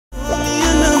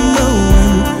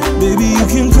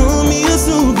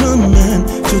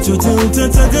Hey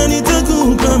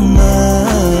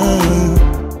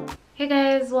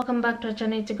guys, welcome back to our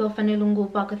channel. To go Fanny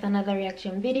Lungu back with another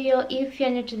reaction video. If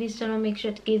you're new to this channel, make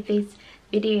sure to give this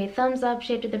video a thumbs up,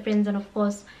 share to the friends, and of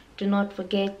course do not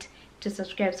forget to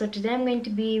subscribe. So today I'm going to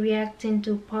be reacting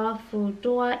to powerful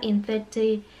dua in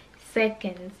 30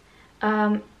 seconds.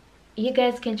 You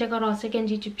guys can check out our second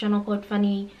YouTube channel called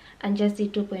Fanny&jessy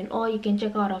 2.0. You can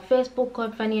check out our Facebook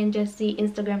called Fanny&jessy,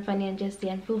 Instagram Fanny&jessy,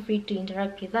 and feel free to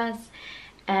interact with us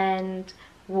and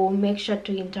we'll make sure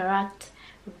to interact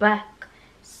back.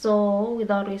 So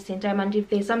without wasting time, and if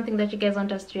there's something that you guys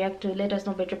want us to react to, let us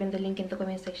know by dropping the link in the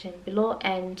comment section below,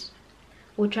 and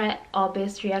we'll try our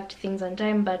best to react to things on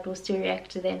time, but we'll still react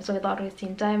to them. So without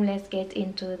wasting time, let's get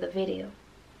into the video.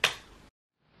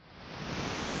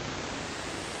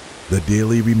 The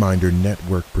Daily Reminder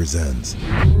Network presents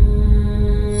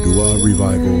Dua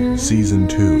Revival Season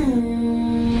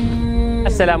 2.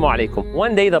 Assalamu alaikum.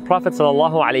 One day the Prophet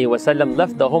ﷺ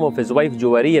left the home of his wife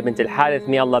Juwariya bint al-Harith,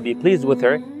 may Allah be pleased with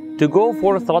her, to go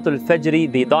for Salatul-Fajr,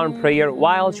 the dawn prayer,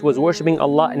 while she was worshipping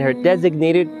Allah in her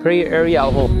designated prayer area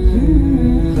at home.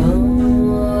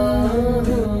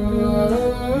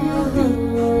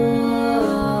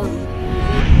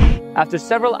 After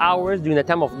several hours during the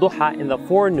time of duha in the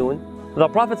forenoon, the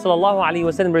Prophet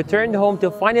ﷺ returned home to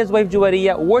find his wife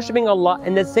Juwariya worshipping Allah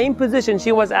in the same position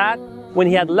she was at when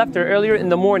he had left her earlier in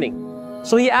the morning.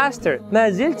 So he asked her,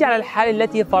 "Ma zilti ala al-hal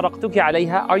allati faraqtuki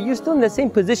alayha?" Are you still in the same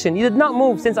position? You did not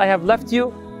move since I have left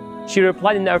you? She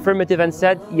replied in the affirmative and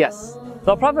said, "Yes."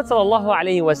 The Prophet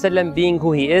ﷺ, being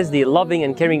who he is, the loving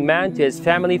and caring man to his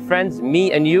family, friends,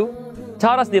 me and you,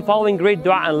 taught us the following great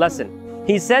dua and lesson.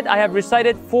 He said, "I have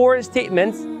recited 4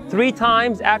 statements 3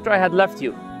 times after I had left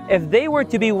you. If they were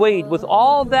to be weighed with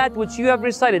all that which you have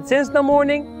recited since the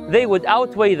morning, they would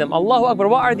outweigh them." Allahu Akbar.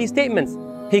 What are these statements?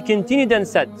 He continued and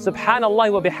said,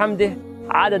 "Subhanallah wa bihamdih,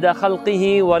 adada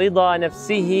khalqihi wa rida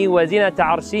nafsihi wa zinata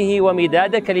arshihi wa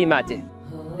midada kalimatih."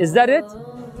 Is that it?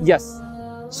 Yes.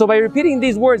 So by repeating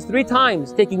these words 3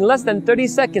 times, taking less than 30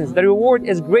 seconds, the reward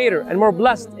is greater and more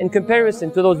blessed in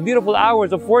comparison to those beautiful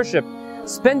hours of worship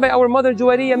spent by our mother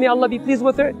Juwariya, may Allah be pleased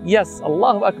with her? Yes.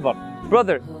 Allahu Akbar.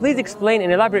 Brother, please explain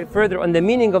and elaborate further on the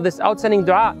meaning of this outstanding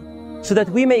dua so that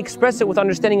we may express it with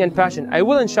understanding and passion. I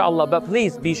will, inshallah, but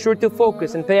please be sure to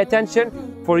focus and pay attention,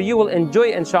 for you will enjoy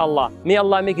it, inshallah. May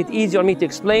Allah make it easy on me to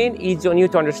explain, easy on you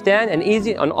to understand, and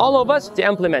easy on all of us to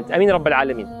implement. Ameen Rabbil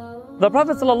Alameen. The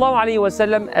Prophet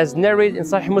ﷺ, as narrated in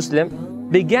Sahih Muslim,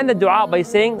 began the dua by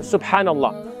saying,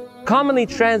 "Subhanallah," commonly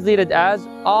translated as,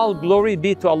 "All glory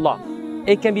be to Allah."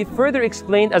 It can be further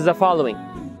explained as the following: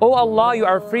 "O Allah, you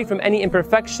are free from any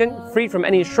imperfection, free from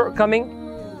any shortcoming,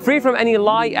 free from any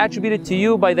lie attributed to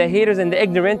you by the haters and the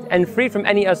ignorant, and free from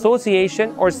any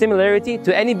association or similarity to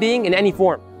any being in any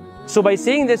form." So by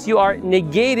saying this, you are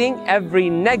negating every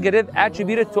negative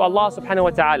attributed to Allah subhanahu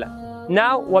wa ta'ala.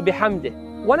 Now, wa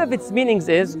bihamdih. One of its meanings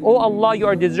is, "O Allah, you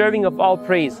are deserving of all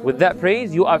praise." With that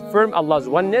praise, you affirm Allah's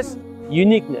oneness,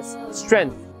 uniqueness,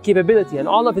 strength, capability, and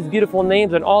all of his beautiful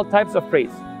names and all types of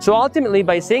praise. So ultimately,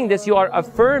 by saying this, you are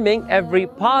affirming every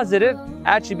positive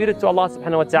attributed to Allah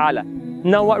subhanahu wa ta'ala.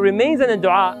 Now what remains in the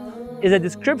dua is a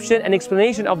description and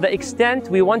explanation of the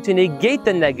extent we want to negate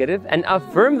the negative and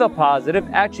affirm the positive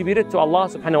attributed to Allah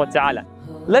subhanahu wa ta'ala.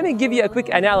 Let me give you a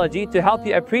quick analogy to help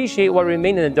you appreciate what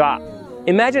remains in the dua.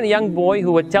 Imagine a young boy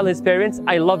who would tell his parents,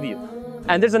 "I love you."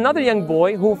 And there's another young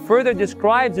boy who further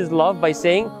describes his love by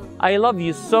saying, "I love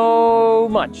you so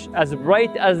much, as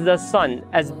bright as the sun,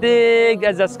 as big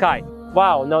as the sky."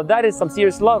 Wow, now that is some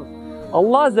serious love.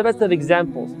 Allah is the best of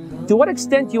examples. To what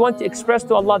extent you want to express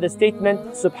to Allah the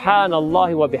statement, "Subhanallah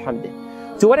wa bihamdih"?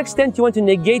 To what extent you want to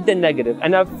negate the negative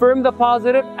and affirm the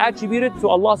positive attributed to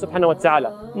Allah subhanahu wa ta'ala?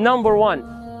 Number 1,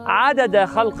 adada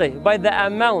khalqih, by the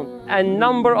amount and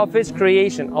number of his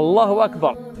creation. Allahu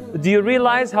Akbar. Do you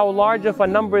realize how large of a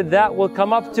number that will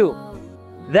come up to?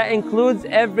 That includes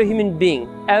every human being,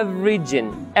 every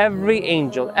jinn, every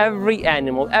angel, every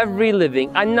animal, every living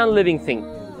and non-living thing,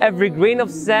 every grain of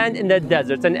sand in the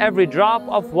deserts and every drop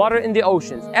of water in the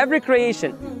oceans, every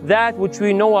creation, that which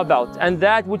we know about and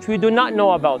that which we do not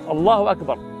know about. Allahu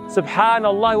Akbar.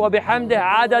 Subhanallah wa bihamdih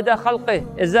adada khalqih.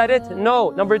 Is that it?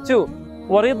 No. Number 2,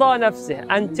 wa rida nafsih,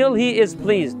 until he is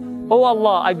pleased. O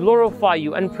Allah, I glorify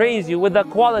you and praise you with the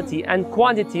quality and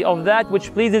quantity of that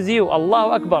which pleases you.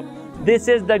 Allahu Akbar. This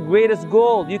is the greatest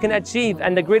goal you can achieve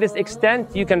and the greatest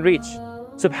extent you can reach.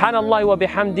 Subhanallah wa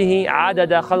bihamdihi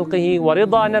adada khalqihi wa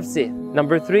rida nafsih.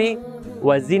 Number 3,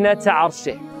 wa zinata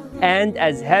arshih, and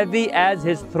as heavy as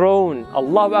his throne.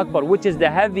 Allahu Akbar, which is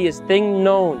the heaviest thing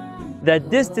known. the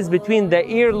distance between the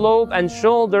earlobe and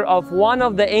shoulder of one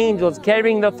of the angels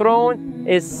carrying the throne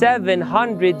is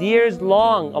 700 years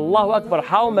long. Allahu Akbar,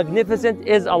 how magnificent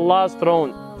is Allah's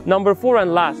throne. Number 4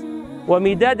 and last,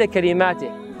 وَمِدَادَ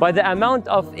كَلِمَاتِهِ, by the amount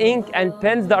of ink and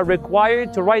pens that are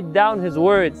required to write down His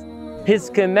words,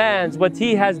 His commands, what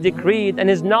He has decreed, and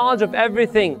His knowledge of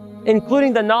everything,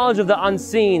 including the knowledge of the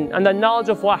unseen, and the knowledge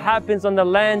of what happens on the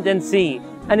land and sea,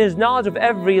 and His knowledge of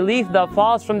every leaf that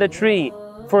falls from the tree.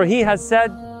 For He has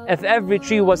said, if every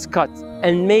tree was cut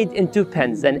and made into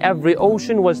pens, and every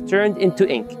ocean was turned into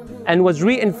ink, and was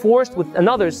reinforced with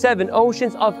another 7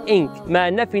 oceans of ink, مَا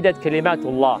نَفِدَتْ كَلِمَاتُ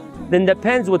اللَّهِ, then the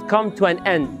pens would come to an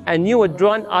end, and you would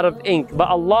run out of ink, but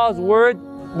Allah's word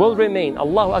will remain.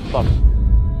 Allahu Akbar.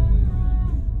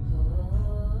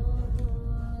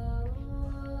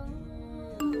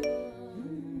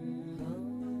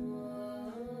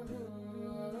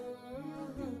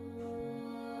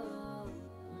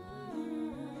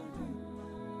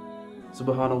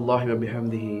 Subhanallah wa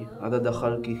bihamdihi adada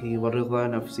khalqihi wa ridha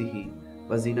nafsihi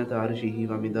wa zinata arshihi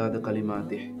wa midada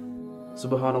kalimatih.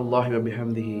 Subhanallah wa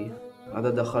bihamdihi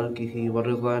adada khalqihi wa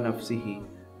ridha nafsihi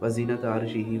wa zinata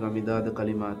arshihi wa midada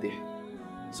kalimatih.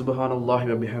 Subhanallah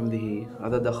wa bihamdihi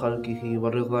adada khalqihi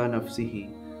wa ridha nafsihi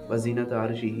wa zinata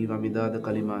arshihi wa midada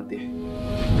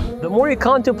kalimatih. The more you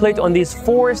contemplate on these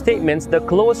 4 statements, the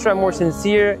closer and more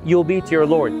sincere you'll be to your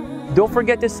Lord. Don't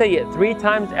forget to say it 3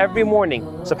 times every morning.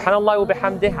 Subhanallah wa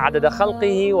bihamdih adada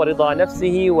khalqihi wa ridha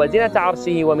nafsihi wa zinata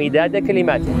arshihi wa midada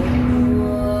kalimatih.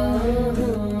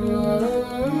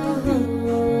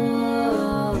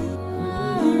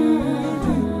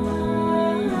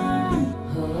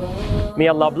 May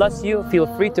Allah bless you. Feel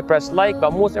free to press like,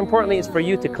 but most importantly is for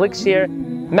you to click share.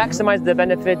 Maximize the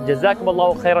benefit.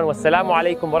 Jazakumullahu khairan. Wassalamu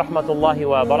alaikum wa rahmatullahi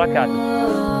wa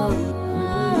barakatuh.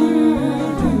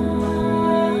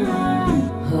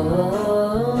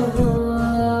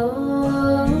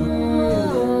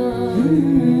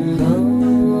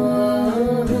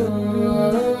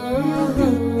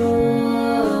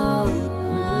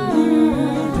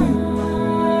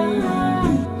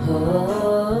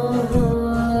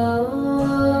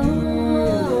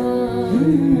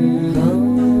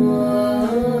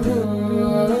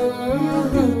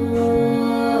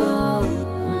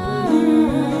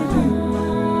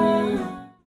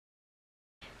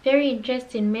 Very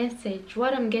interesting message.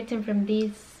 What I'm getting from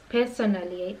this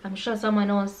personally, I'm sure someone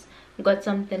else got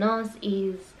something else,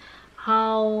 is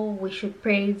how we should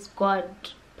praise God.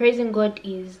 Praising God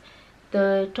is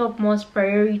the topmost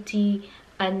priority,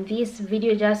 and this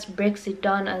video just breaks it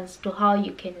down as to how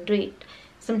you can do it.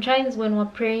 Sometimes when we're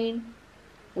praying,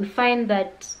 we find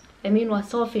that, we're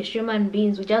selfish human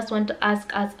beings. We just want to ask,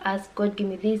 God give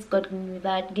me this, God give me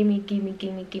that, give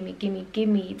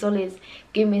me. It's always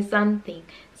give me something.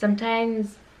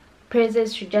 Sometimes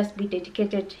praises should just be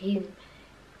dedicated to Him.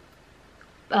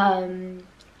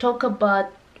 Talk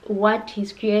about what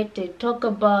He's created. Talk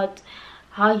about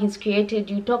how He's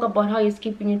created you. Talk about how He's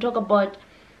keeping you. Talk about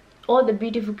all the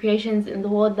beautiful creations in the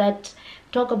world that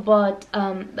talk about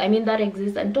that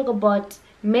exist, and talk about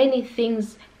many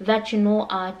things that you know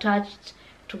are attached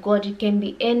to God. It can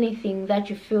be anything that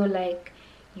you feel like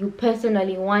you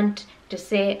personally want to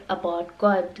say about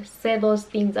God. Say those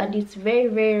things, and it's very,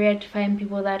 very rare to find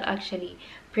people that actually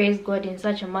praise God in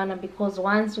such a manner, because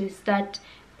once we start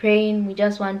praying, we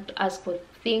just want to ask for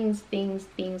things,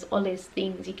 all these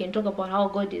things. You can talk about how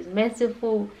God is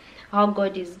merciful, how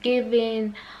God is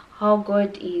giving, how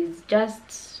God is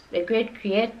just a great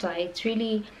creator. It's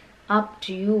really up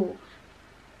to you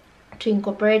to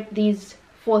incorporate these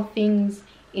 4 things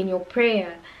in your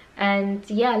prayer. And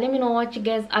yeah, let me know what you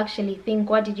guys actually think.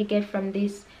 What did you get from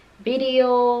this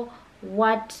video?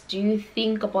 What do you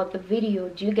think about the video?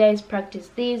 Do you guys practice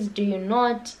this? Do you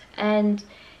not? And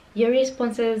your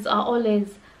responses are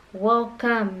always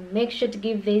welcome. Make sure to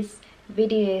give this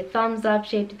video a thumbs up,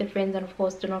 share it with your friends, and of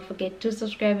course do not forget to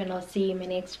subscribe, and I'll see you in my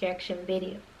next reaction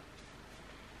video.